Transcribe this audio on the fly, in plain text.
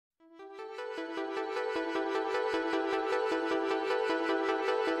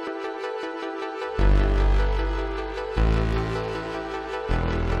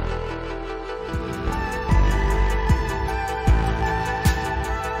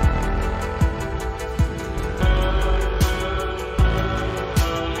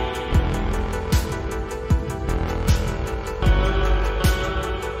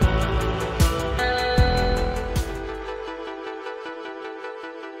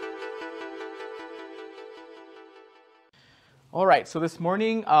All right, so this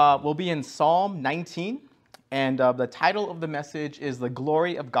morning we'll be in Psalm 19, and the title of the message is The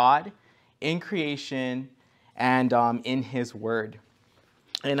Glory of God in Creation and in His Word.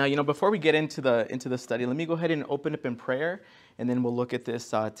 And before we get into the study, let me go ahead and open up in prayer, and then we'll look at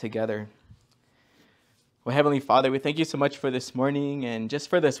this together. Well, Heavenly Father, we thank you so much for this morning and just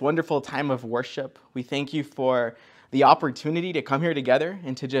for this wonderful time of worship. We thank you for the opportunity to come here together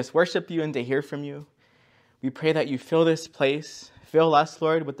and to just worship you and to hear from you. We pray that you fill this place, fill us,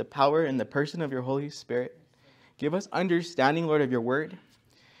 Lord, with the power and the person of your Holy Spirit. Give us understanding, Lord, of your word.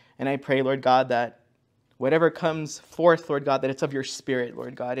 And I pray, Lord God, that whatever comes forth, Lord God, that it's of your Spirit,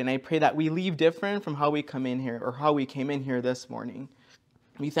 Lord God. And I pray that we leave different from how we come in here or how we came in here this morning.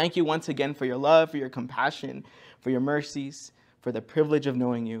 We thank you once again for your love, for your compassion, for your mercies, for the privilege of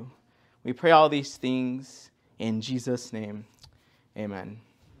knowing you. We pray all these things in Jesus' name. Amen.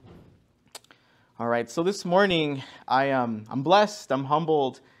 All right, so this morning, I'm blessed, I'm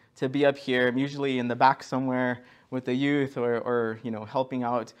humbled to be up here. I'm usually in the back somewhere with the youth or helping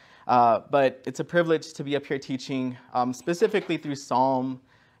out. But it's a privilege to be up here teaching, specifically through Psalm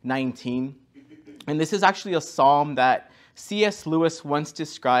 19. And this is actually a psalm that C.S. Lewis once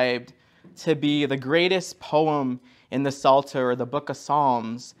described to be the greatest poem in the Psalter, or the Book of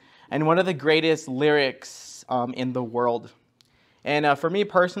Psalms, and one of the greatest lyrics in the world. And for me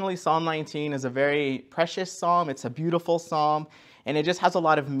personally, Psalm 19 is a very precious psalm. It's a beautiful psalm, and it just has a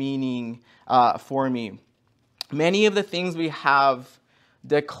lot of meaning for me. Many of the things we have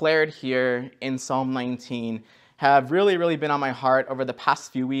declared here in Psalm 19 have really been on my heart over the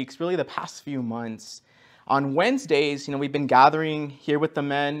past few weeks, really the past few months. On Wednesdays, we've been gathering here with the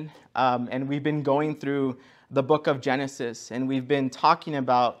men, and we've been going through the book of Genesis, and we've been talking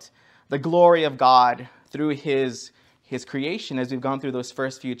about the glory of God through his creation as we've gone through those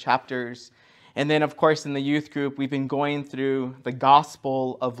first few chapters. And then, of course, in the youth group, we've been going through the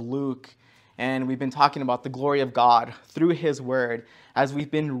Gospel of Luke, and we've been talking about the glory of God through his word as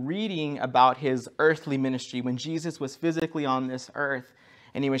we've been reading about his earthly ministry when Jesus was physically on this earth,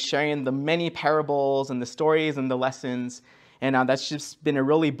 and he was sharing the many parables and the stories and the lessons, and that's just been a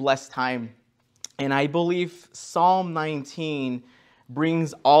really blessed time. And I believe Psalm 19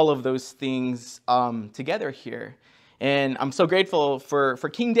 brings all of those things together here. And I'm so grateful for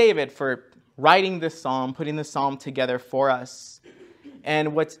King David for writing this psalm, putting this psalm together for us.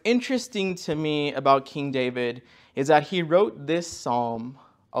 And what's interesting to me about King David is that he wrote this psalm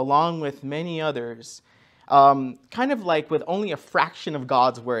along with many others, kind of like with only a fraction of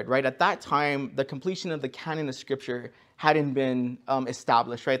God's word, right? At that time, the completion of the canon of Scripture hadn't been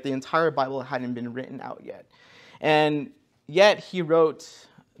established, right? The entire Bible hadn't been written out yet. And yet he wrote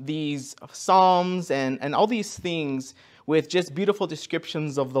these psalms and all these things with just beautiful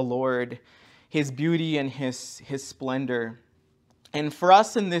descriptions of the Lord, his beauty and his splendor. And for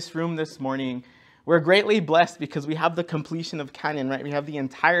us in this room this morning, we're greatly blessed because we have the completion of canon, right? We have the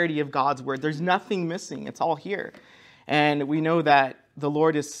entirety of God's word. There's nothing missing. It's all here. And we know that the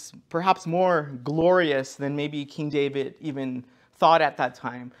Lord is perhaps more glorious than maybe King David even thought at that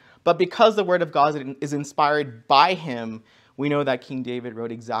time. But because the word of God is inspired by him, we know that King David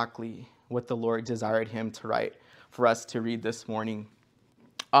wrote exactly what the Lord desired him to write for us to read this morning.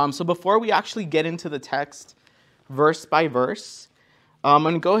 So before we actually get into the text, verse by verse, I'm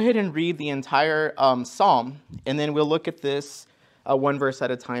going to go ahead and read the entire psalm, and then we'll look at this one verse at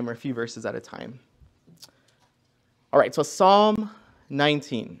a time or a few verses at a time. All right, so Psalm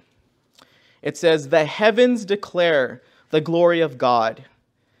 19. It says, "The heavens declare the glory of God,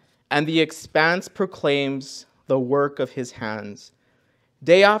 and the expanse proclaims the work of his hands.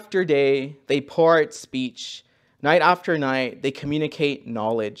 Day after day, they pour out speech. Night after night, they communicate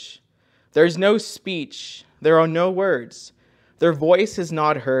knowledge. There is no speech. There are no words. Their voice is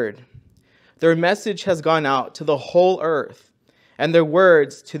not heard. Their message has gone out to the whole earth, and their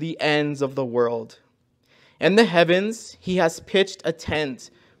words to the ends of the world. In the heavens, he has pitched a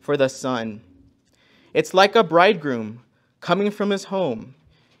tent for the sun. It's like a bridegroom coming from his home.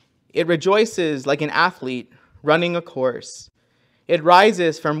 It rejoices like an athlete running a course. It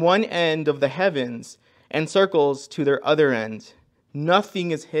rises from one end of the heavens and circles to their other end. Nothing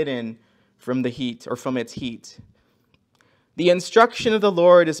is hidden from the heat or from its heat. The instruction of the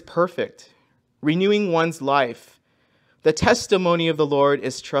Lord is perfect, renewing one's life. The testimony of the Lord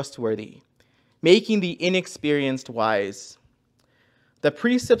is trustworthy, making the inexperienced wise. The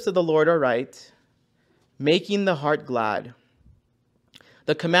precepts of the Lord are right, making the heart glad.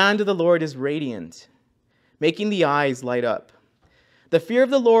 The command of the Lord is radiant, making the eyes light up. The fear of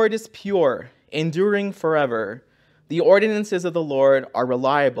the Lord is pure, enduring forever. The ordinances of the Lord are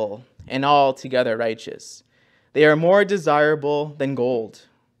reliable and altogether righteous. They are more desirable than gold,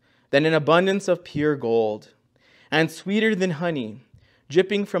 than an abundance of pure gold, and sweeter than honey,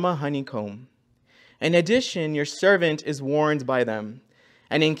 dripping from a honeycomb. In addition, your servant is warned by them,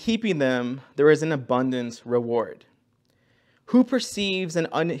 and in keeping them, there is an abundant reward. Who perceives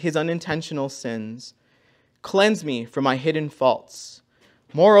his unintentional sins? Cleanse me from my hidden faults.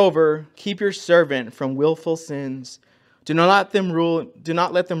 Moreover, keep your servant from willful sins. Do not let them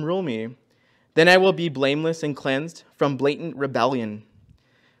rule me. Then I will be blameless and cleansed from blatant rebellion.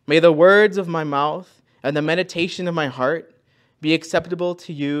 May the words of my mouth and the meditation of my heart be acceptable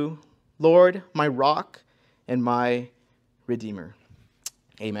to you, Lord, my rock and my redeemer.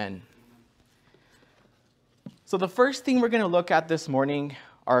 Amen. So the first thing we're going to look at this morning,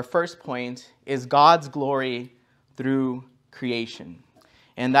 our first point, is God's glory through creation.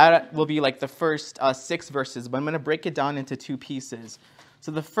 And that will be like the first 6 verses, but I'm going to break it down into 2 pieces.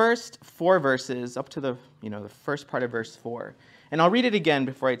 So the first 4 verses, up to the first part of verse 4. And I'll read it again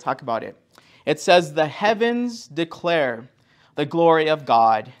before I talk about it. It says, "The heavens declare the glory of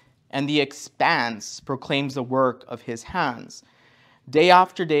God, and the expanse proclaims the work of his hands. Day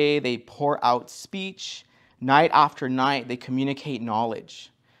after day they pour out speech. Night after night they communicate knowledge.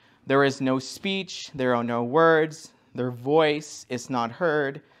 There is no speech, there are no words. Their voice is not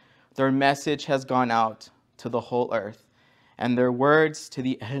heard. Their message has gone out to the whole earth, and their words to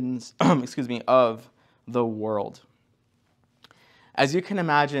the ends of the world." As you can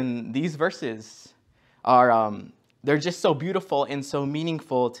imagine, these verses are they're just so beautiful and so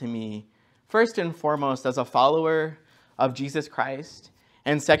meaningful to me. First and foremost, as a follower of Jesus Christ,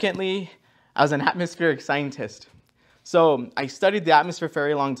 and secondly, as an atmospheric scientist. So I studied the atmosphere for a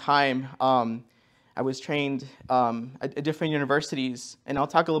very long time. I was trained at different universities, and I'll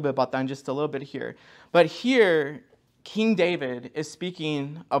talk a little bit about that in just a little bit here. But here, King David is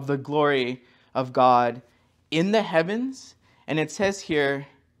speaking of the glory of God in the heavens, and it says here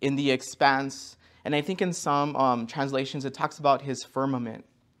in the expanse, and I think in some translations it talks about his firmament.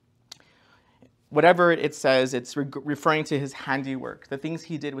 Whatever it says, it's referring to his handiwork, the things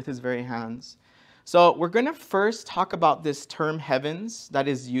he did with his very hands. So we're going to first talk about this term heavens that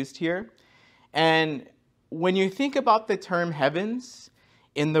is used here. And when you think about the term heavens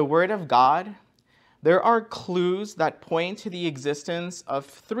in the Word of God, there are clues that point to the existence of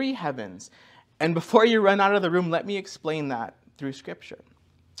 3 heavens. And before you run out of the room, let me explain that through Scripture.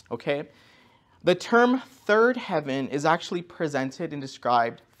 Okay? The term third heaven is actually presented and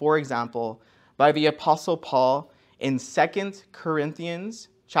described, for example, by the Apostle Paul in 2 Corinthians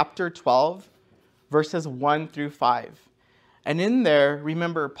chapter 12, verses 1 through 5. And in there,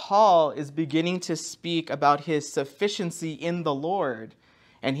 remember, Paul is beginning to speak about his sufficiency in the Lord,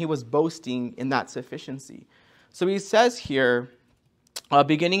 and he was boasting in that sufficiency. So he says here,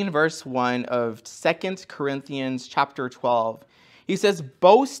 beginning in verse 1 of 2 Corinthians chapter 12, he says,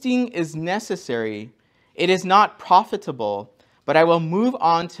 "Boasting is necessary. It is not profitable, but I will move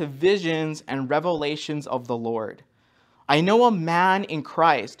on to visions and revelations of the Lord. I know a man in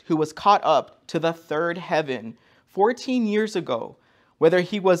Christ who was caught up to the third heaven 14 years ago. Whether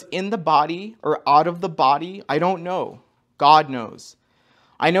he was in the body or out of the body, I don't know. God knows.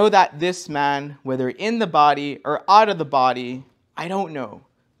 I know that this man, whether in the body or out of the body, I don't know.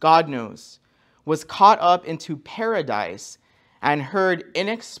 God knows, was caught up into paradise and heard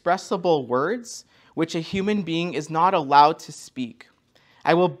inexpressible words which a human being is not allowed to speak.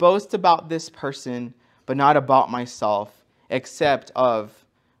 I will boast about this person, but not about myself, except of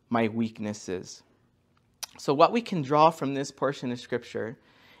my weaknesses." So what we can draw from this portion of Scripture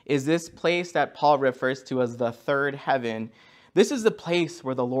is this place that Paul refers to as the third heaven. This is the place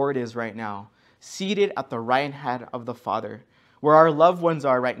where the Lord is right now, seated at the right hand of the Father, where our loved ones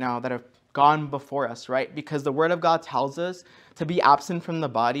are right now that have gone before us, right? Because the Word of God tells us to be absent from the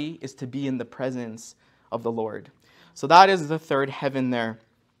body is to be in the presence of the Lord. So that is the third heaven there.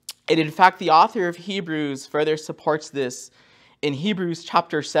 And in fact, the author of Hebrews further supports this in Hebrews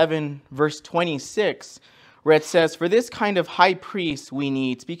chapter 7, verse 26, where it says, "For this kind of high priest we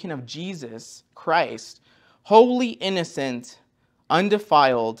need," speaking of Jesus Christ, "holy, innocent,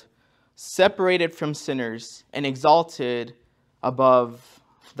 undefiled, separated from sinners, and exalted above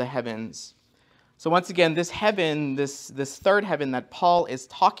the heavens." So once again, this heaven, this third heaven that Paul is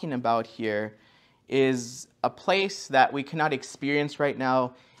talking about here is a place that we cannot experience right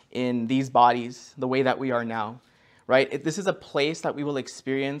now in these bodies the way that we are now, right? This is a place that we will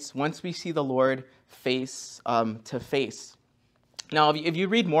experience once we see the Lord face to face. Now, if you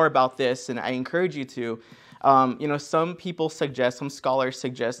read more about this, and I encourage you to, some people suggest, some scholars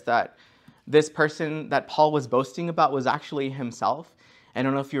suggest that this person that Paul was boasting about was actually himself. I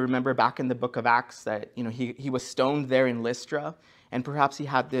don't know if you remember back in the book of Acts that, he was stoned there in Lystra, and perhaps he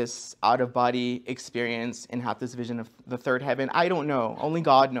had this out-of-body experience and had this vision of the third heaven. I don't know. Only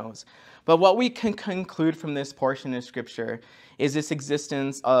God knows. But what we can conclude from this portion of Scripture is this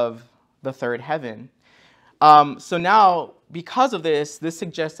existence of the third heaven. So now, because of this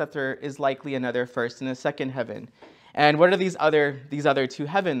suggests that there is likely another first and a second heaven. And what are these other two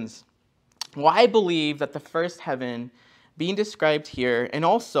heavens? Well, I believe that the first heaven being described here, and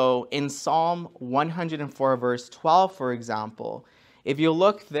also in Psalm 104, verse 12, for example, if you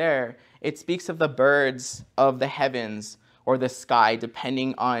look there, it speaks of the birds of the heavens or the sky,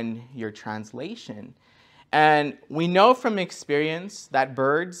 depending on your translation. And we know from experience that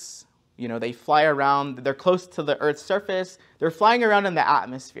birds, they fly around, they're close to the earth's surface, they're flying around in the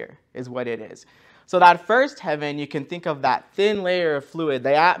atmosphere, is what it is. So that first heaven, you can think of that thin layer of fluid,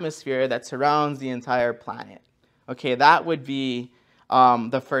 the atmosphere that surrounds the entire planet. Okay, that would be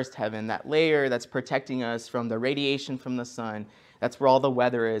the first heaven, that layer that's protecting us from the radiation from the sun. That's where all the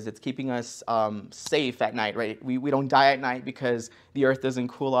weather is. It's keeping us safe at night, right? We don't die at night because the earth doesn't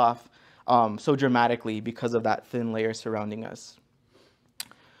cool off so dramatically because of that thin layer surrounding us.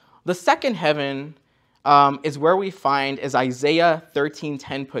 The second heaven is where we find, as Isaiah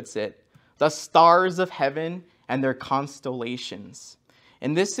 13:10 puts it, the stars of heaven and their constellations.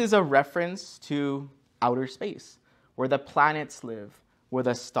 And this is a reference to outer space, where the planets live, where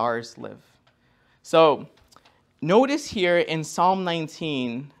the stars live. So notice here in Psalm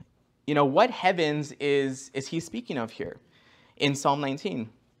 19, what heavens is he speaking of here in Psalm 19?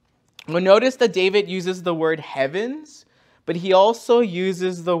 Well, notice that David uses the word heavens, but he also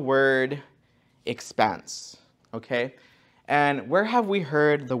uses the word expanse, okay? And where have we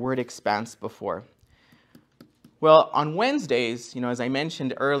heard the word expanse before? Well, on Wednesdays, as I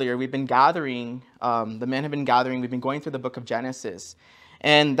mentioned earlier, we've been gathering, the men have been gathering, we've been going through the book of Genesis.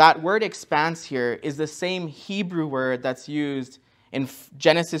 And that word expanse here is the same Hebrew word that's used in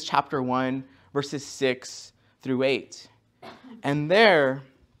Genesis chapter 1, verses 6 through 8. And there,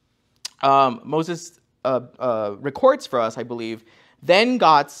 Moses records for us, I believe, then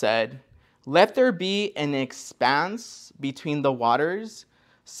God said, "Let there be an expanse between the waters,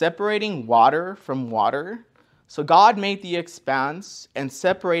 separating water from water." So God made the expanse and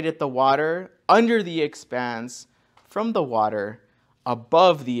separated the water under the expanse from the water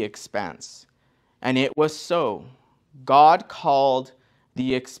above the expanse. And it was so. God called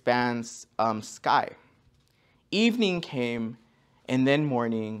the expanse sky. Evening came, and then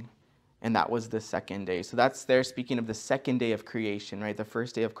morning, and that was the second day. So that's there speaking of the second day of creation, right? The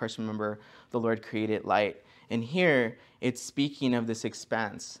first day, of course, remember, the Lord created light. And here, it's speaking of this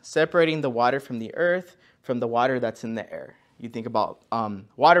expanse, separating the water from the earth, from the water that's in the air. You think about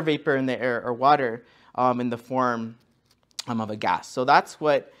water vapor in the air, or water in the form of a gas. So that's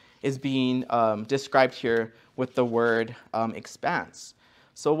what is being described here with the word expanse.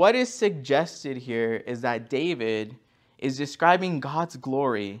 So what is suggested here is that David is describing God's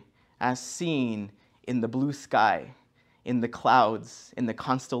glory as seen in the blue sky, in the clouds, in the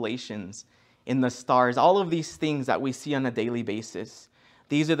constellations, in the stars, all of these things that we see on a daily basis.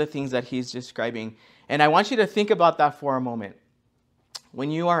 These are the things that he's describing. And I want you to think about that for a moment.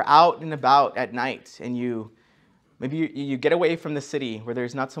 When you are out and about at night and maybe you get away from the city where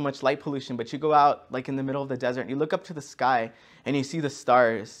there's not so much light pollution, but you go out like in the middle of the desert and you look up to the sky and you see the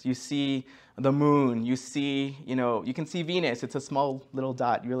stars, you see the moon, you see, you can see Venus. It's a small little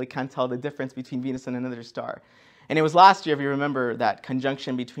dot. You really can't tell the difference between Venus and another star. And it was last year, if you remember, that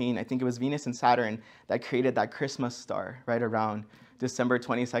conjunction between, I think it was Venus and Saturn, that created that Christmas star right around December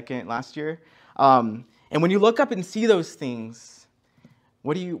 22nd last year. And when you look up and see those things,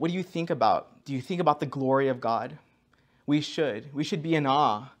 what do you think about? Do you think about the glory of God? We should be in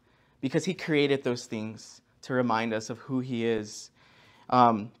awe because he created those things to remind us of who he is.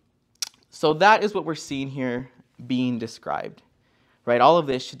 So that is what we're seeing here being described, right? All of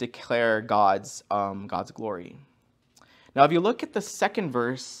this should declare God's glory. Now, if you look at the second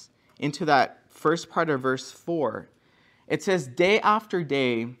verse into that first part of verse 4, it says, "Day after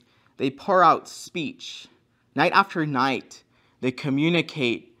day, they pour out speech. Night after night, they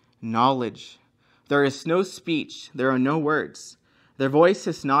communicate knowledge. There is no speech. There are no words. Their voice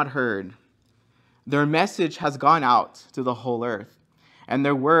is not heard. Their message has gone out to the whole earth, and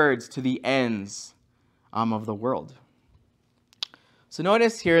their words to the ends of the world." So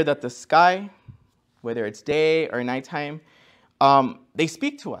notice here that the sky, whether it's day or nighttime, they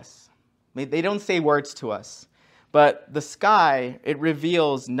speak to us. They don't say words to us. But the sky, it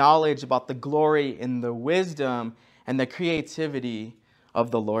reveals knowledge about the glory and the wisdom and the creativity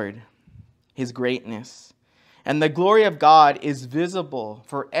of the Lord, his greatness. And the glory of God is visible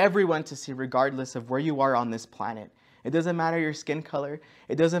for everyone to see, regardless of where you are on this planet. It doesn't matter your skin color.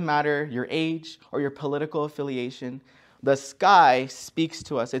 It doesn't matter your age or your political affiliation. The sky speaks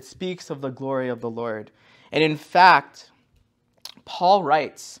to us. It speaks of the glory of the Lord. And in fact, Paul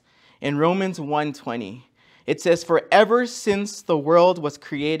writes in Romans 1:20, it says, "For ever since the world was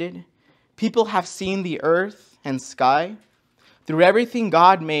created, people have seen the earth and sky. Through everything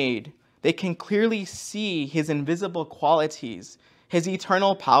God made, they can clearly see his invisible qualities, his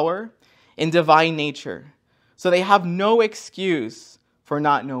eternal power, and divine nature. So they have no excuse for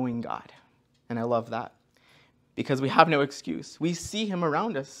not knowing God." And I love that, because we have no excuse. We see him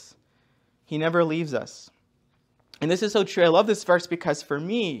around us. He never leaves us. And this is so true. I love this verse because for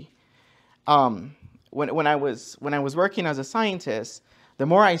me, when I was working as a scientist, the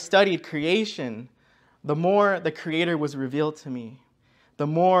more I studied creation, the more the Creator was revealed to me, the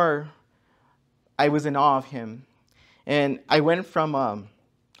more I was in awe of him. And I went from a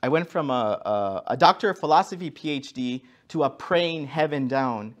doctor of philosophy PhD to a praying heaven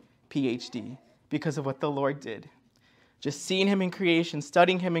down PhD because of what the Lord did. Just seeing him in creation,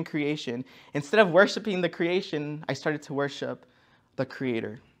 studying him in creation. Instead of worshiping the creation, I started to worship the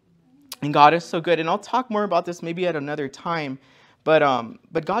Creator. And God is so good. And I'll talk more about this maybe at another time. But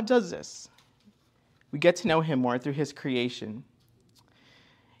God does this. We get to know him more through his creation.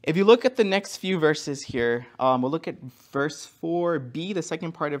 If you look at the next few verses here, we'll look at verse 4b, the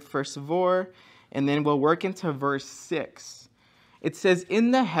second part of verse 4, and then we'll work into verse 6. It says, "In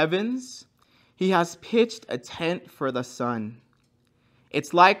the heavens, he has pitched a tent for the sun.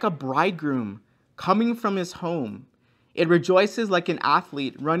 It's like a bridegroom coming from his home. It rejoices like an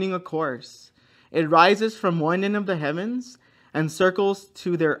athlete running a course. It rises from one end of the heavens and circles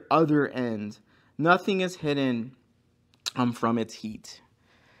to their other end. Nothing is hidden from its heat."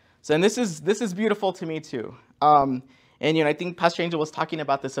 So, and this is beautiful to me too. And I think Pastor Angel was talking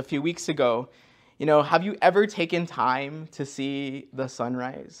about this a few weeks ago. Have you ever taken time to see the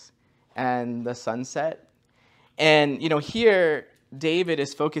sunrise and the sunset? And here David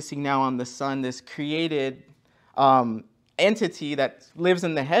is focusing now on the sun, this created entity that lives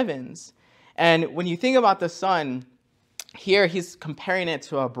in the heavens. And when you think about the sun, here he's comparing it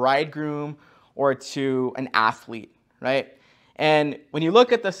to a bridegroom or to an athlete, right? And when you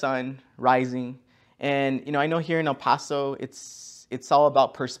look at the sun rising, and I know here in El Paso, it's all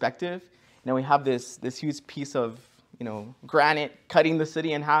about perspective. We have this huge piece of granite cutting the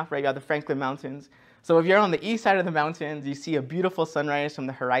city in half, right? You got the Franklin Mountains. So if you're on the east side of the mountains, you see a beautiful sunrise from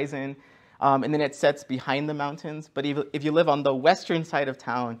the horizon, and then it sets behind the mountains. But if you live on the western side of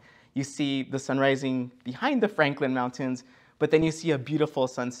town, you see the sun rising behind the Franklin Mountains, but then you see a beautiful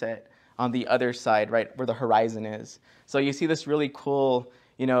sunset on the other side, right, where the horizon is. So you see this really cool,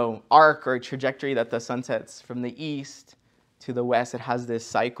 arc or trajectory that the sun sets from the east to the west. It has this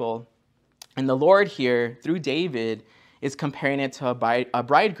cycle. And the Lord here, through David, is comparing it to a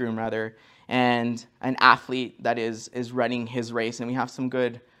bridegroom, rather, and an athlete that is running his race. And we have some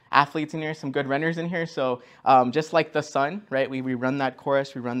good athletes in here, some good runners in here. So just like the sun, right, we run that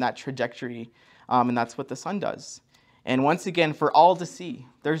course, we run that trajectory, and that's what the sun does. And once again, for all to see,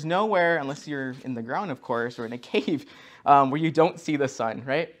 there's nowhere, unless you're in the ground, of course, or in a cave, where you don't see the sun,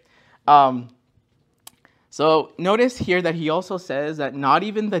 right? So notice here that he also says that not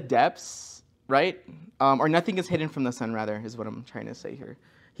even the depths, right, or nothing is hidden from the sun, rather, is what I'm trying to say here.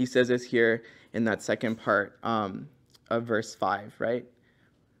 He says this here in that second part of verse 5, right?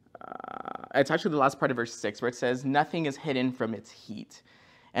 It's actually the last part of verse 6, where it says, "Nothing is hidden from its heat."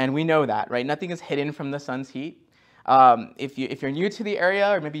 And we know that, right? Nothing is hidden from the sun's heat. If you're new to the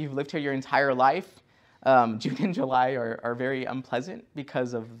area, or maybe you've lived here your entire life, June and July are very unpleasant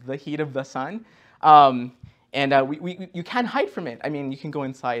because of the heat of the sun. You can't hide from it. I mean, you can go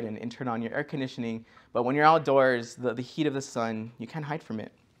inside and turn on your air conditioning, but when you're outdoors, the heat of the sun, you can't hide from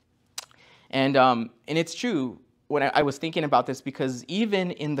it. And it's true when I was thinking about this, because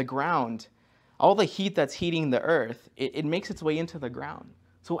even in the ground, all the heat that's heating the earth, it makes its way into the ground.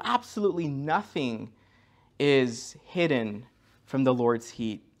 So absolutely nothing is hidden from the Lord's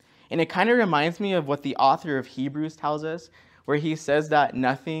heat. And it kind of reminds me of what the author of Hebrews tells us, where he says that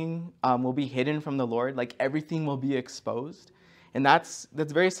nothing will be hidden from the Lord, like everything will be exposed. And that's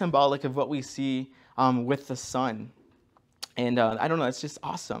very symbolic of what we see with the sun. And I don't know, it's just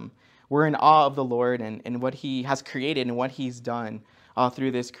awesome. We're in awe of the Lord and what he has created and what he's done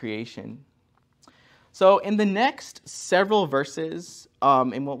through this creation. So in the next several verses,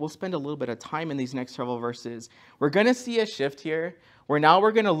 and we'll spend a little bit of time in these next several verses, we're going to see a shift here, where now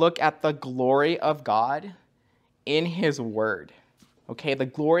we're going to look at the glory of God in his word. Okay, the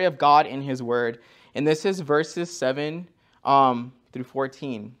glory of God in his word. And this is verses 7 through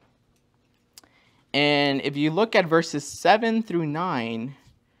 14. And if you look at verses 7 through 9,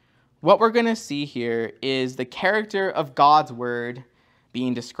 what we're going to see here is the character of God's word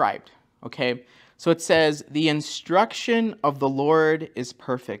being described. Okay? So it says, "The instruction of the Lord is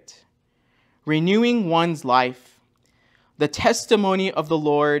perfect, renewing one's life. The testimony of the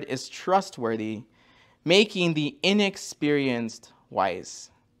Lord is trustworthy, making the inexperienced wise.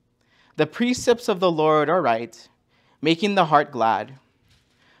 The precepts of the Lord are right, making the heart glad.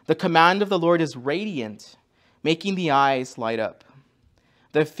 The command of the Lord is radiant, making the eyes light up.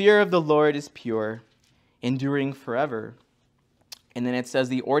 The fear of the Lord is pure, enduring forever." And then it says,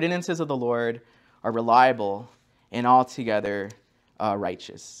 "The ordinances of the Lord are reliable and altogether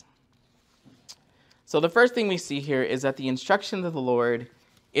righteous." So the first thing we see here is that the instruction of the Lord,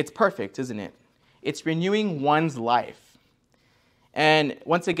 it's perfect, isn't it? It's renewing one's life. And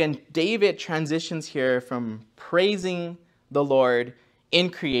once again, David transitions here from praising the Lord in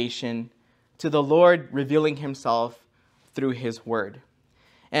creation to the Lord revealing himself through his word.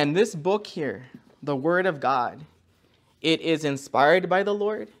 And this book here, the Word of God, it is inspired by the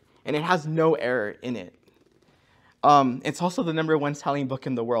Lord, and it has no error in it. It's also the #1 selling book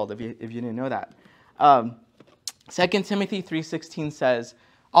in the world, if you didn't know that. 2 Timothy 3:16 says,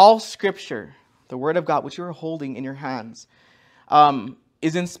 "All Scripture," the Word of God, which you are holding in your hands,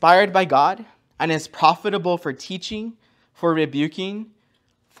 "is inspired by God and is profitable for teaching, for rebuking,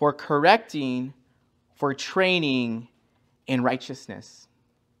 for correcting, for training in righteousness."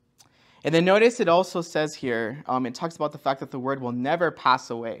 And then notice it also says here, it talks about the fact that the word will never pass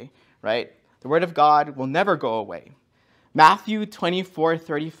away, right? The word of God will never go away. Matthew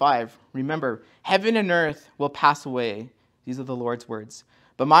 24:35, remember, "Heaven and earth will pass away." These are the Lord's words.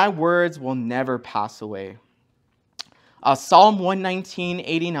 "But my words will never pass away." Psalm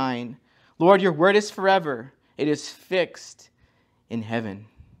 119:89, "Lord, your word is forever. It is fixed in heaven."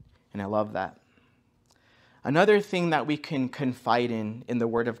 And I love that. Another thing that we can confide in the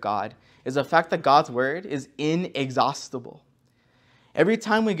word of God is the fact that God's word is inexhaustible. Every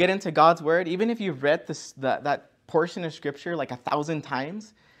time we get into God's word, even if you've read that portion of scripture like 1,000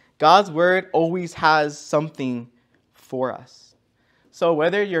 times, God's word always has something for us. So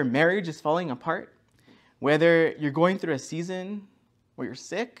whether your marriage is falling apart, whether you're going through a season where you're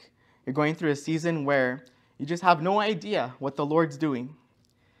sick, you're going through a season where you just have no idea what the Lord's doing,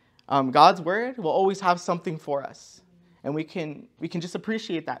 God's word will always have something for us. And we can just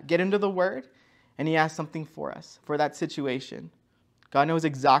appreciate that. Get into the word, and he has something for us, for that situation. God knows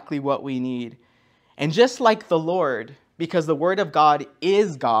exactly what we need. And just like the Lord, because the word of God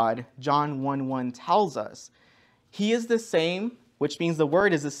is God, John 1:1 tells us, he is the same, which means the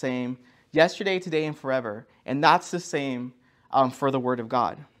word is the same, yesterday, today, and forever. And that's the same for the word of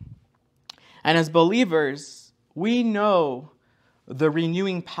God. And as believers, we know the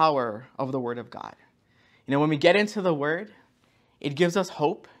renewing power of the word of God. You know, when we get into the word, it gives us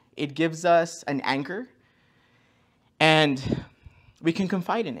hope. It gives us an anchor. And we can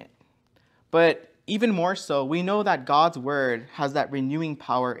confide in it. But even more so, we know that God's word has that renewing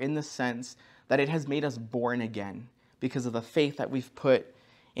power in the sense that it has made us born again because of the faith that we've put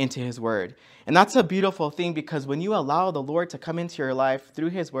into his word. And that's a beautiful thing, because when you allow the Lord to come into your life through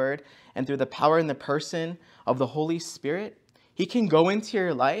his word and through the power and the person of the Holy Spirit, he can go into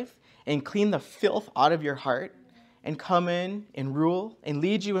your life and clean the filth out of your heart and come in and rule and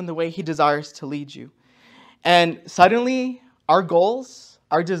lead you in the way he desires to lead you. And suddenly our goals,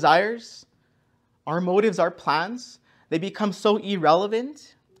 our desires, our motives, our plans, they become so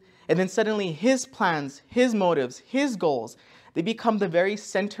irrelevant. And then suddenly his plans, his motives, his goals, they become the very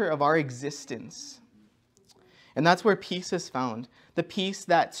center of our existence. And that's where peace is found, the peace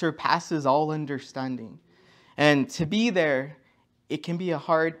that surpasses all understanding. And to be there, it can be a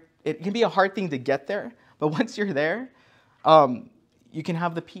hard thing to get there, but once you're there, you can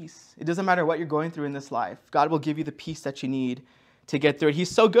have the peace. It doesn't matter what you're going through in this life. God will give you the peace that you need to get through it. He's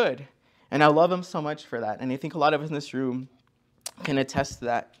so good, and I love him so much for that. And I think a lot of us in this room can attest to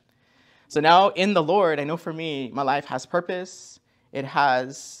that. So now in the Lord, I know for me, my life has purpose. It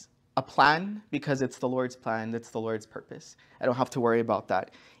has a plan because it's the Lord's plan. It's the Lord's purpose. I don't have to worry about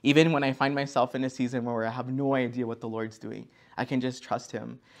that. Even when I find myself in a season where I have no idea what the Lord's doing, I can just trust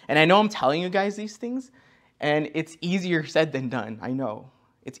him. And I know I'm telling you guys these things, and it's easier said than done. I know.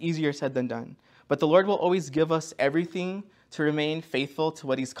 It's easier said than done. But the Lord will always give us everything to remain faithful to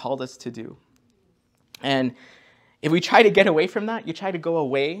what he's called us to do. And if we try to get away from that, you try to go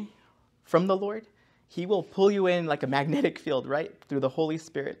away from the Lord, he will pull you in like a magnetic field, right? Through the Holy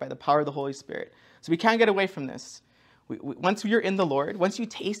Spirit, by the power of the Holy Spirit. So we can't get away from this. Once you're in the Lord, once you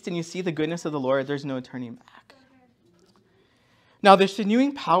taste and you see the goodness of the Lord, there's no turning back. Now, this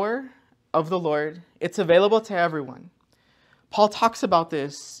renewing power of the Lord, it's available to everyone. Paul talks about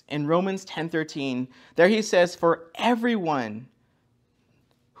this in Romans 10:13. There he says, for everyone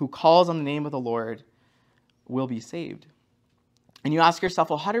who calls on the name of the Lord will be saved. And you ask yourself,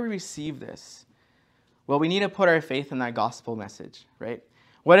 well, how do we receive this? Well, we need to put our faith in that gospel message, right?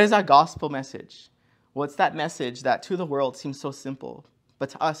 What is that gospel message? Well, it's that message that to the world seems so simple, but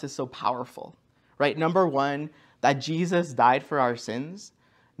to us is so powerful, right? Number one, that Jesus died for our sins.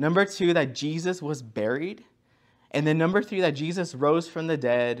 Number two, that Jesus was buried. And then number three, that Jesus rose from the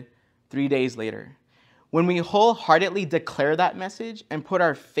dead 3 days later. When we wholeheartedly declare that message and put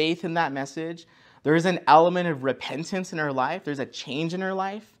our faith in that message, there is an element of repentance in our life. There's a change in our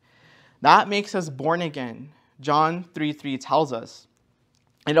life. That makes us born again. John 3:3 tells us.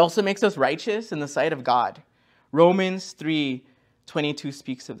 It also makes us righteous in the sight of God. Romans 3:22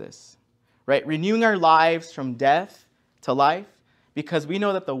 speaks of this, right? Renewing our lives from death to life, because we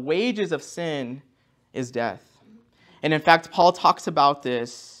know that the wages of sin is death. And in fact, Paul talks about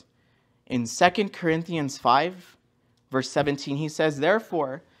this in 2 Corinthians 5, verse 17. He says,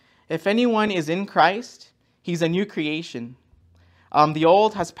 therefore, if anyone is in Christ, he's a new creation. The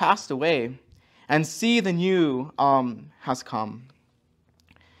old has passed away, and see, the new has come.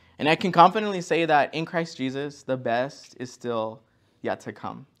 And I can confidently say that in Christ Jesus, the best is still yet to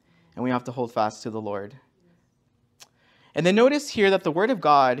come. And we have to hold fast to the Lord. And then notice here that the word of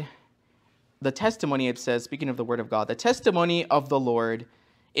God, the testimony, it says, speaking of the word of God, the testimony of the Lord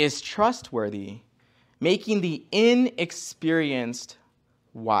is trustworthy, making the inexperienced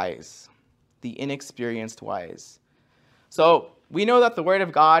wise. The inexperienced wise. So we know that the word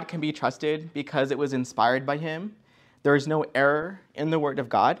of God can be trusted because it was inspired by him. There is no error in the word of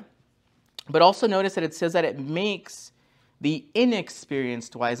God. But also notice that it says that it makes the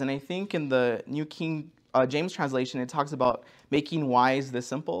inexperienced wise. And I think in the New King James translation, it talks about making wise the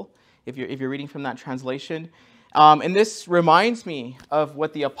simple, if you're reading from that translation. And this reminds me of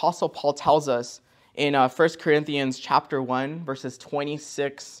what the Apostle Paul tells us in 1 Corinthians chapter 1, verses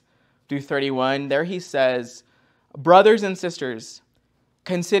 26 through 31. There he says, brothers and sisters,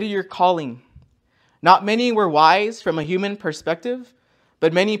 consider your calling. Not many were wise from a human perspective,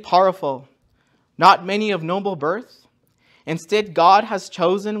 but many powerful. Not many of noble birth. Instead, God has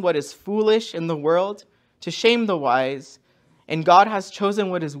chosen what is foolish in the world to shame the wise, and God has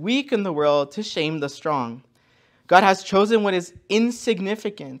chosen what is weak in the world to shame the strong. God has chosen what is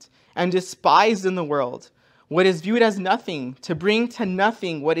insignificant and despised in the world, what is viewed as nothing, to bring to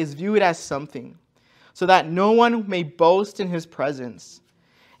nothing what is viewed as something, so that no one may boast in his presence.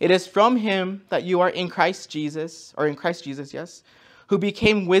 It is from him that you are in Christ Jesus, yes, who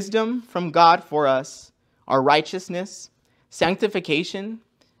became wisdom from God for us, our righteousness, sanctification,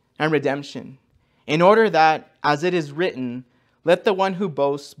 and redemption, in order that, as it is written, let the one who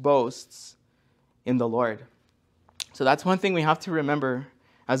boasts in the Lord. So that's one thing we have to remember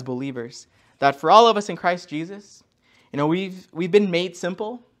as believers, that for all of us in Christ Jesus, we've been made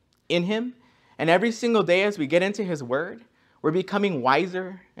simple in him, and every single day as we get into his word, we're becoming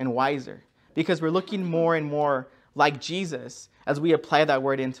wiser and wiser because we're looking more and more like Jesus as we apply that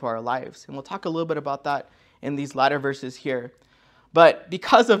word into our lives. And we'll talk a little bit about that in these latter verses here. But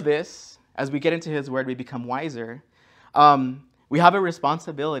because of this, as we get into his word, we become wiser. We have a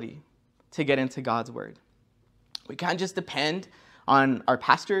responsibility to get into God's word. We can't just depend on our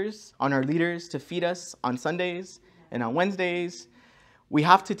pastors, on our leaders to feed us on Sundays and on Wednesdays. We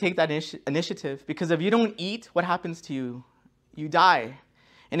have to take that initiative, because if you don't eat, what happens to you? You die.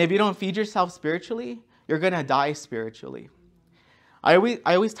 And if you don't feed yourself spiritually, you're going to die spiritually. I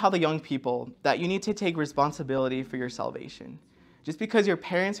always tell the young people that you need to take responsibility for your salvation. Just because your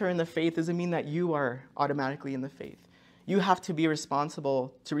parents are in the faith doesn't mean that you are automatically in the faith. You have to be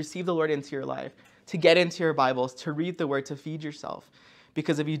responsible to receive the Lord into your life, to get into your Bibles, to read the word, to feed yourself.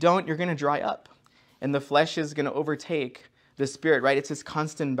 Because if you don't, you're going to dry up. And the flesh is going to overtake the spirit, right? It's this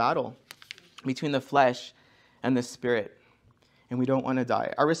constant battle between the flesh and the spirit. And we don't want to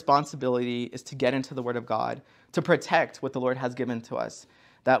die. Our responsibility is to get into the word of God, to protect what the Lord has given to us.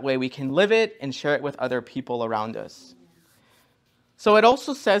 That way we can live it and share it with other people around us. So it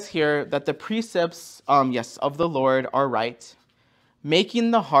also says here that the precepts, of the Lord are right,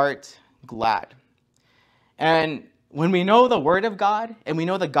 making the heart glad. And when we know the word of God and we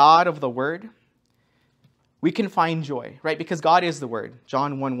know the God of the word, we can find joy, right? Because God is the word.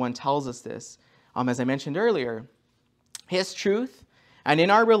 John 1:1 tells us this. As I mentioned earlier, his truth and in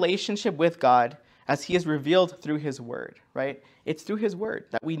our relationship with God as he is revealed through his word, right? It's through his word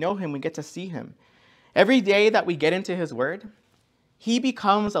that we know him, we get to see him. Every day that we get into his word, he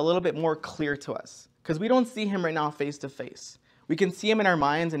becomes a little bit more clear to us because we don't see him right now face to face. We can see him in our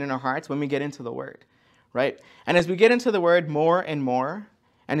minds and in our hearts when we get into the word, right? And as we get into the word more and more,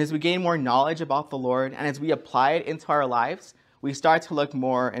 and as we gain more knowledge about the Lord, and as we apply it into our lives, we start to look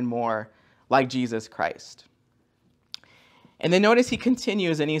more and more like Jesus Christ. And then notice he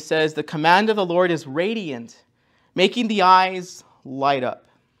continues and he says, the command of the Lord is radiant, making the eyes light up.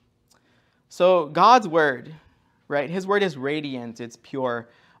 So God's word, right? His word is radiant, it's pure.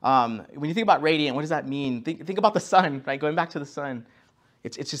 When you think about radiant, what does that mean? Think about the sun, right? Going back to the sun.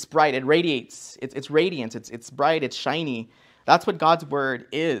 It's just bright, it radiates, it's radiant, it's bright, it's shiny. That's what God's word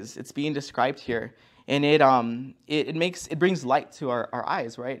is. It's being described here. And it brings light to our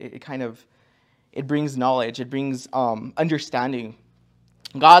eyes, right? It brings knowledge, it brings understanding.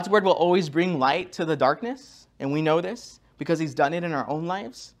 God's word will always bring light to the darkness, and we know this because he's done it in our own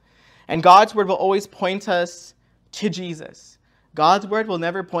lives. And God's word will always point us to Jesus. God's word will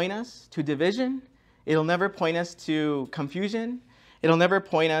never point us to division. It'll never point us to confusion. It'll never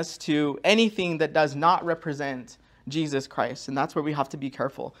point us to anything that does not represent Jesus Christ. And that's where we have to be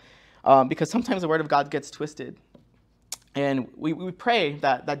careful because sometimes the word of God gets twisted. And we pray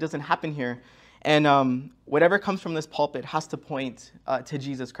that that doesn't happen here. And whatever comes from this pulpit has to point to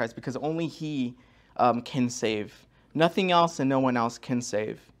Jesus Christ because only he can save. Nothing else and no one else can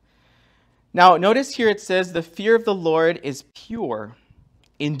save. Now, notice here it says, the fear of the Lord is pure,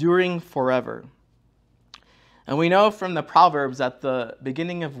 enduring forever. And we know from the Proverbs that the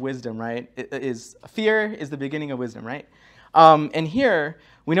beginning of wisdom, right, fear is the beginning of wisdom, right? And here,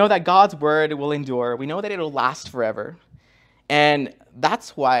 we know that God's word will endure. We know that it'll last forever. And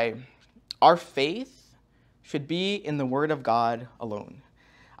that's why our faith should be in the word of God alone.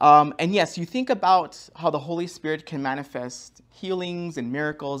 And yes, you think about how the Holy Spirit can manifest healings and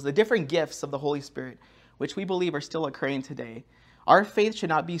miracles, the different gifts of the Holy Spirit, which we believe are still occurring today. Our faith should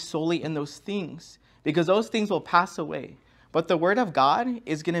not be solely in those things because those things will pass away. But the word of God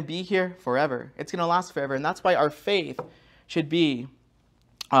is going to be here forever. It's going to last forever. And that's why our faith should be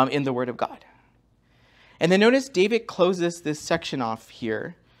in the word of God. And then notice David closes this section off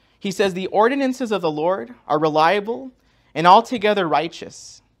here. He says, the ordinances of the Lord are reliable and altogether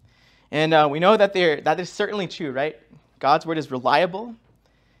righteous. And we know that that is certainly true, right? God's word is reliable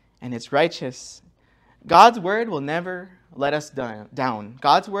and it's righteous. God's word will never let us down.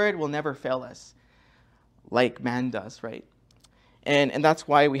 God's word will never fail us like man does, right? And that's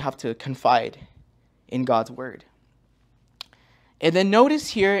why we have to confide in God's word. And then notice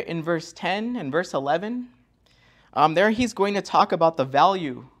here in verse 10 and verse 11, there he's going to talk about the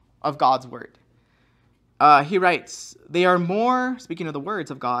value of God's word. He writes, they are more, speaking of the words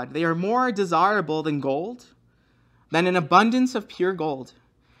of God, they are more desirable than gold, than an abundance of pure gold,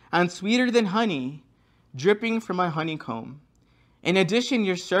 and sweeter than honey, dripping from a honeycomb. In addition,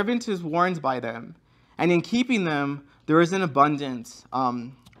 your servant is warned by them, and in keeping them, there is an abundant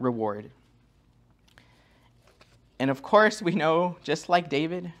reward. And of course, we know, just like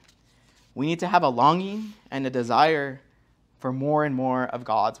David, we need to have a longing and a desire for more and more of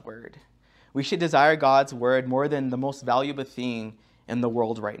God's word. We should desire God's word more than the most valuable thing in the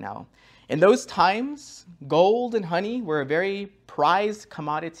world right now. In those times, gold and honey were a very prized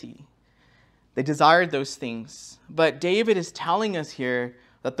commodity. They desired those things. But David is telling us here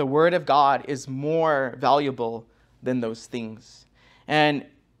that the word of God is more valuable than those things. And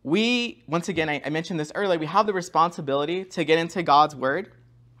we, once again, I mentioned this earlier, we have the responsibility to get into God's word,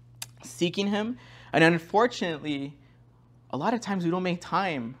 seeking him. And unfortunately, a lot of times we don't make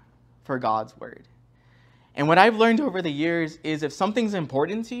time for God's word. And what I've learned over the years is if something's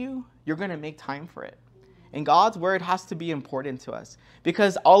important to you, you're going to make time for it. And God's word has to be important to us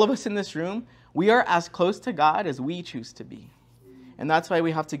because all of us in this room, we are as close to God as we choose to be. And that's why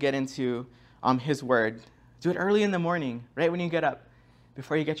we have to get into his word. Do it early in the morning, right when you get up,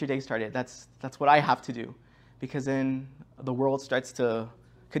 before you get your day started. That's what I have to do because then the world starts to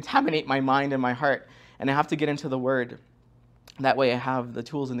contaminate my mind and my heart. And I have to get into the word. That way I have the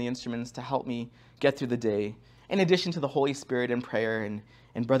tools and the instruments to help me get through the day, in addition to the Holy Spirit and prayer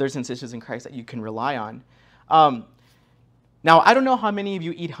and brothers and sisters in Christ that you can rely on. Now, I don't know how many of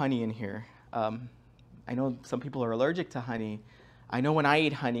you eat honey in here. I know some people are allergic to honey. I know when I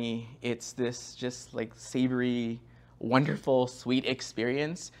eat honey, it's this just like savory, wonderful, sweet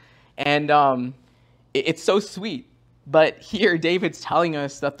experience. And it's so sweet. But here, David's telling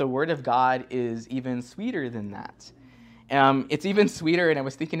us that the word of God is even sweeter than that. It's even sweeter, and I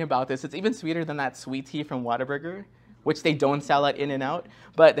was thinking about this, it's even sweeter than that sweet tea from Whataburger, which they don't sell at In-N-Out,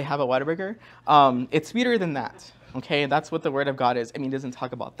 but they have a Whataburger. It's sweeter than that. Okay, that's what the word of God is. I mean, it doesn't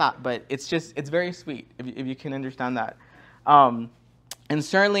talk about that, but it's very sweet if you can understand that. And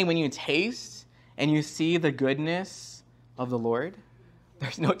certainly when you taste and you see the goodness of the Lord,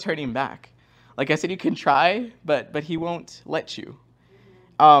 there's no turning back. Like I said, you can try, but he won't let you.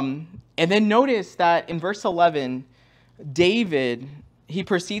 And then notice that in verse 11, David, he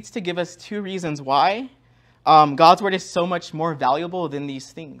proceeds to give us two reasons why God's word is so much more valuable than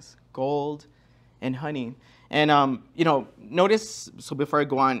these things, gold and honey. And, notice, so before I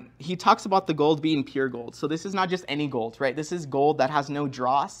go on, he talks about the gold being pure gold. So this is not just any gold, right? This is gold that has no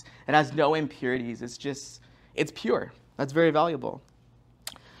dross. It has no impurities. It's pure. That's very valuable.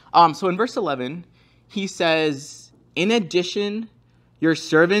 So in verse 11, he says, in addition, your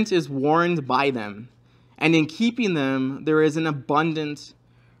servant is warned by them, and in keeping them, there is an abundant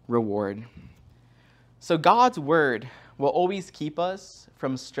reward. So God's word will always keep us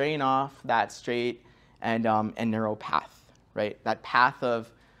from straying off that straight and narrow path, right? That path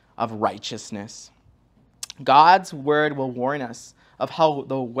of righteousness. God's word will warn us of how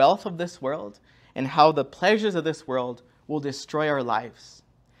the wealth of this world and how the pleasures of this world will destroy our lives.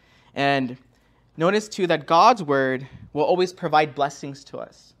 And notice too that God's word will always provide blessings to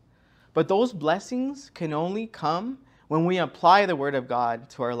us. But those blessings can only come when we apply the word of God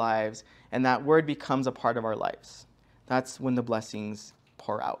to our lives and that word becomes a part of our lives. That's when the blessings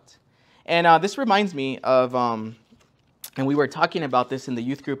pour out. And this reminds me of, and we were talking about this in the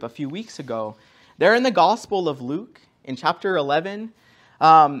youth group a few weeks ago. There in the Gospel of Luke, in chapter 11,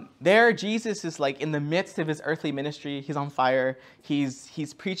 there Jesus is like in the midst of his earthly ministry. He's on fire.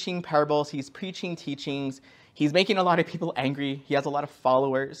 He's preaching parables. He's preaching teachings. He's making a lot of people angry. He has a lot of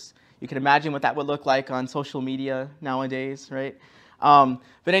followers. You can imagine what that would look like on social media nowadays, right?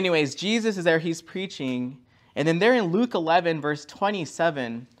 But anyways, Jesus is there. He's preaching. And then there in Luke 11, verse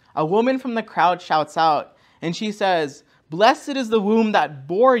 27, a woman from the crowd shouts out, and she says, "Blessed is the womb that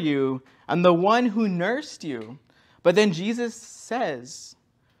bore you and the one who nursed you." But then Jesus says,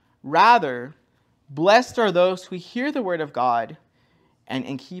 rather, blessed are those who hear the word of God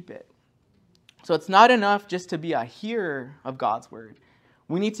and keep it. So it's not enough just to be a hearer of God's word.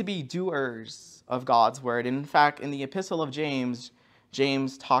 We need to be doers of God's word. And in fact, in the epistle of James,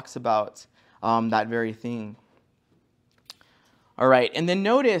 James talks about that very thing. All right, and then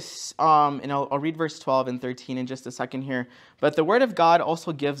notice, and I'll read verse 12 and 13 in just a second here, but the word of God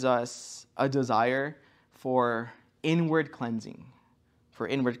also gives us a desire for inward cleansing,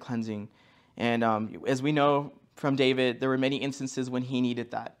 And as we know from David, there were many instances when he needed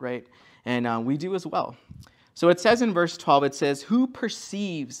that, right? And we do as well. So it says in verse 12, it says, "Who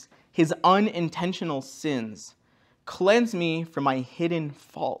perceives his unintentional sins? Cleanse me from my hidden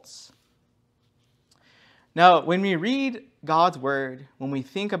faults." Now, when we read God's word, when we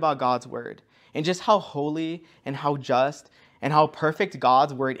think about God's word, and just how holy and how just and how perfect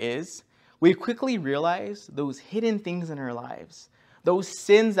God's word is, we quickly realize those hidden things in our lives, those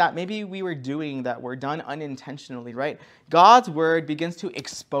sins that maybe we were doing that were done unintentionally, right? God's word begins to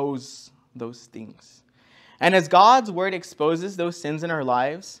expose those things. And as God's word exposes those sins in our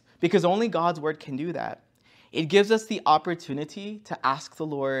lives, because only God's word can do that, it gives us the opportunity to ask the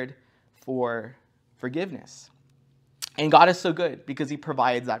Lord for forgiveness. And God is so good because he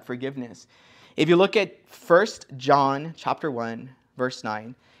provides that forgiveness. If you look at 1 John chapter 1, verse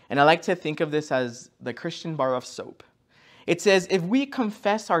 9, and I like to think of this as the Christian bar of soap. It says, "If we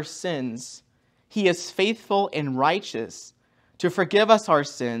confess our sins, he is faithful and righteous to forgive us our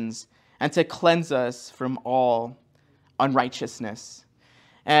sins and to cleanse us from all unrighteousness."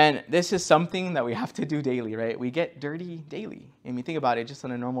 And this is something that we have to do daily, right? We get dirty daily. And we think about it just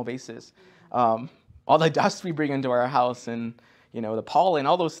on a normal basis. All the dust we bring into our house and, the pollen,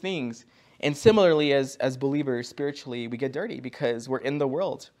 all those things. And similarly, as believers, spiritually, we get dirty because we're in the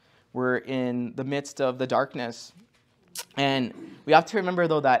world. We're in the midst of the darkness. And we have to remember,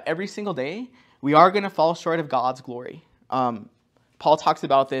 though, that every single day, we are going to fall short of God's glory. Paul talks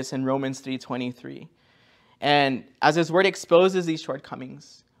about this in Romans 3:23. And as his word exposes these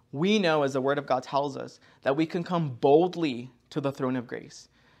shortcomings, we know, as the word of God tells us, that we can come boldly to the throne of grace.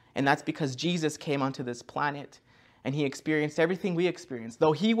 And that's because Jesus came onto this planet and he experienced everything we experienced,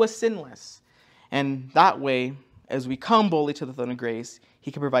 though he was sinless. And that way, as we come boldly to the throne of grace,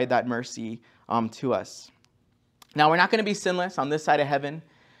 he can provide that mercy to us. Now, we're not going to be sinless on this side of heaven,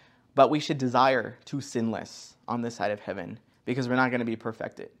 but we should desire to sinless on this side of heaven because we're not going to be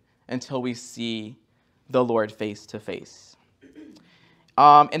perfected until we see the Lord face to face.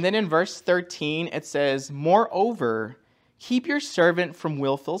 And then in verse 13, it says, "Moreover, keep your servant from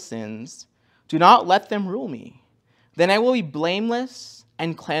willful sins. Do not let them rule me. Then I will be blameless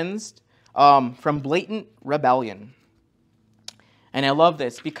and cleansed from blatant rebellion. And I love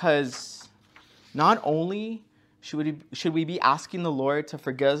this because not only should we be asking the Lord to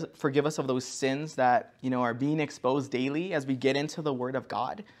forgive us of those sins that, are being exposed daily as we get into the Word of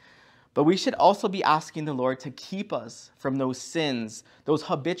God, but we should also be asking the Lord to keep us from those sins, those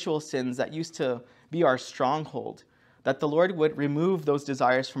habitual sins that used to be our stronghold, that the Lord would remove those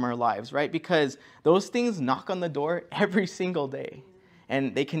desires from our lives, right? Because those things knock on the door every single day,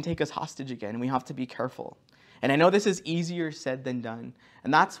 and they can take us hostage again, and we have to be careful. And I know this is easier said than done.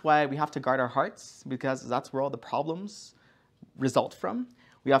 And that's why we have to guard our hearts, because that's where all the problems result from.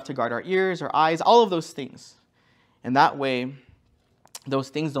 We have to guard our ears, our eyes, all of those things. And that way, those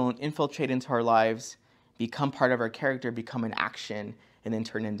things don't infiltrate into our lives, become part of our character, become an action, and then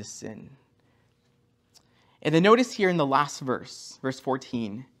turn into sin. And then notice here in the last verse, verse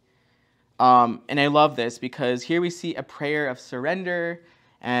 14, and I love this because here we see a prayer of surrender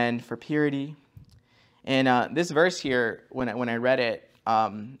and for purity. And this verse here, when I read it,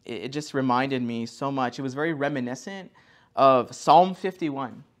 it just reminded me so much. It was very reminiscent of Psalm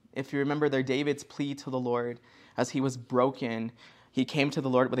 51. If you remember there, David's plea to the Lord as he was broken. He came to the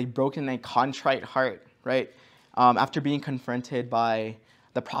Lord with a broken and contrite heart, right? After being confronted by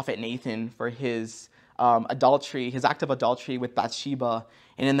the prophet Nathan for his adultery, his act of adultery with Bathsheba,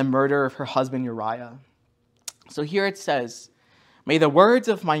 and in the murder of her husband Uriah. So here it says, "May the words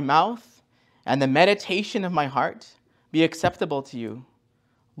of my mouth and the meditation of my heart be acceptable to you,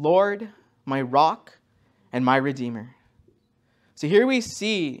 Lord, my rock and my redeemer." So here we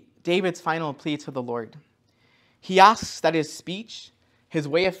see David's final plea to the Lord. He asks that his speech, his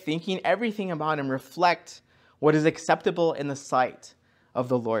way of thinking, everything about him reflect what is acceptable in the sight of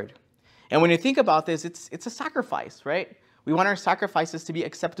the Lord. And when you think about this, it's a sacrifice, right? We want our sacrifices to be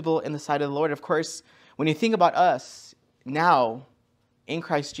acceptable in the sight of the Lord. Of course, when you think about us now in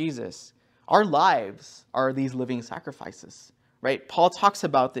Christ Jesus, our lives are these living sacrifices, right? Paul talks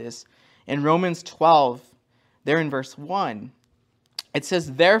about this in Romans 12, there in verse 1. It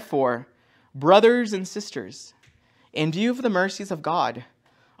says, "Therefore, brothers and sisters, in view of the mercies of God,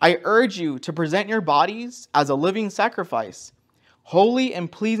 I urge you to present your bodies as a living sacrifice, holy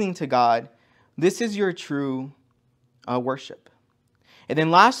and pleasing to God. This is your true worship." And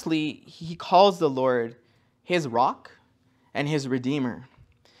then lastly, he calls the Lord his rock and his redeemer.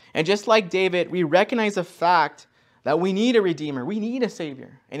 And just like David, we recognize the fact that we need a redeemer. We need a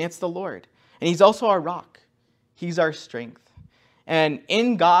savior, and it's the Lord. And he's also our rock. He's our strength. And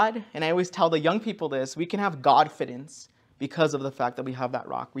in God, and I always tell the young people this, we can have Godfidence because of the fact that we have that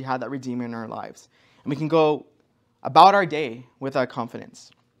rock. We have that redeemer in our lives. And we can go about our day with our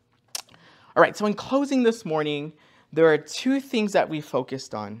confidence. All right, so in closing this morning, there are two things that we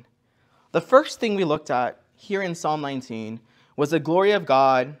focused on. The first thing we looked at here in Psalm 19 was the glory of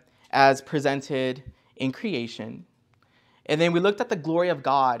God as presented in creation. And then we looked at the glory of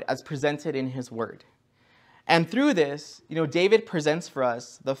God as presented in his word. And through this, David presents for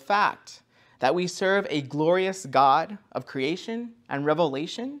us the fact that we serve a glorious God of creation and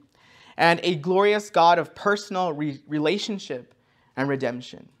revelation, and a glorious God of personal relationship and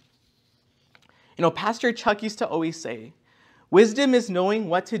redemption. Pastor Chuck used to always say, wisdom is knowing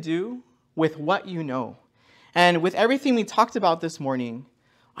what to do with what you know. And with everything we talked about this morning,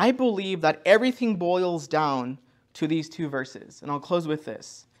 I believe that everything boils down to these two verses. And I'll close with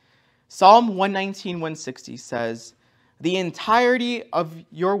this. Psalm 119, 160 says, "The entirety of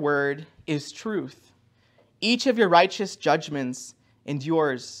your word is truth. Each of your righteous judgments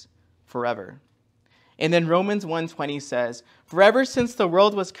endures forever." And then Romans 1:20 says, "For ever since the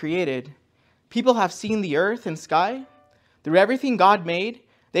world was created, people have seen the earth and sky. Through everything God made,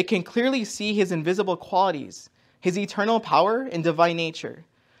 they can clearly see his invisible qualities, his eternal power and divine nature.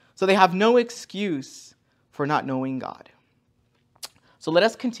 So they have no excuse for not knowing God." So let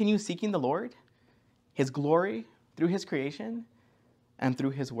us continue seeking the Lord, his glory through his creation and through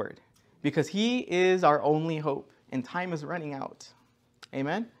his word, because he is our only hope and time is running out.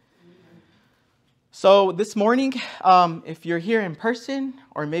 Amen. So this morning, if you're here in person,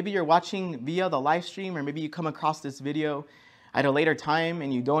 or maybe you're watching via the live stream, or maybe you come across this video at a later time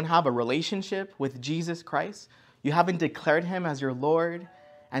and you don't have a relationship with Jesus Christ, you haven't declared him as your Lord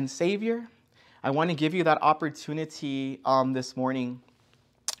and Savior, I want to give you that opportunity this morning.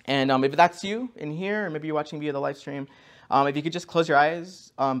 And if that's you in here, or maybe you're watching via the live stream, if you could just close your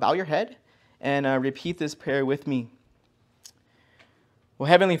eyes, bow your head, and repeat this prayer with me. Well,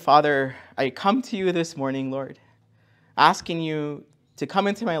 Heavenly Father, I come to you this morning, Lord, asking you to come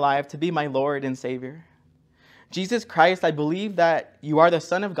into my life, to be my Lord and Savior. Jesus Christ, I believe that you are the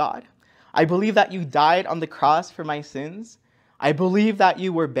Son of God. I believe that you died on the cross for my sins. I believe that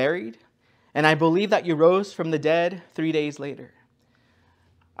you were buried, And I believe that you rose from the dead 3 days later.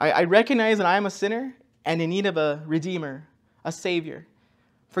 I recognize that I am a sinner and in need of a Redeemer, a Savior.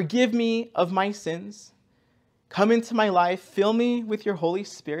 Forgive me of my sins. Come into my life, fill me with your Holy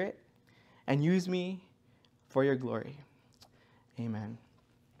Spirit, and use me for your glory. Amen.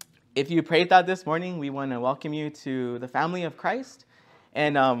 If you prayed that this morning, we want to welcome you to the family of Christ.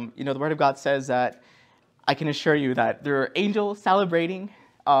 And, the Word of God says that I can assure you that there are angels celebrating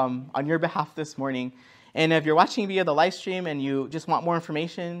on your behalf this morning. And if you're watching via the live stream and you just want more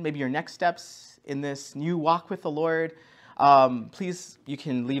information, maybe your next steps in this new walk with the Lord, please, you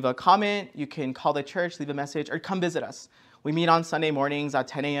can leave a comment, you can call the church, leave a message, or come visit us. We meet on Sunday mornings at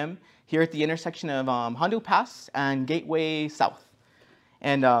 10 a.m. here at the intersection of Hondo Pass and Gateway South.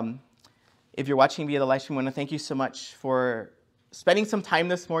 And if you're watching via the live stream, I want to thank you so much for spending some time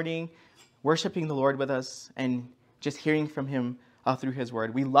this morning, worshiping the Lord with us, and just hearing from him through his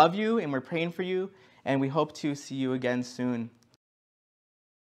word. We love you, and we're praying for you, and we hope to see you again soon.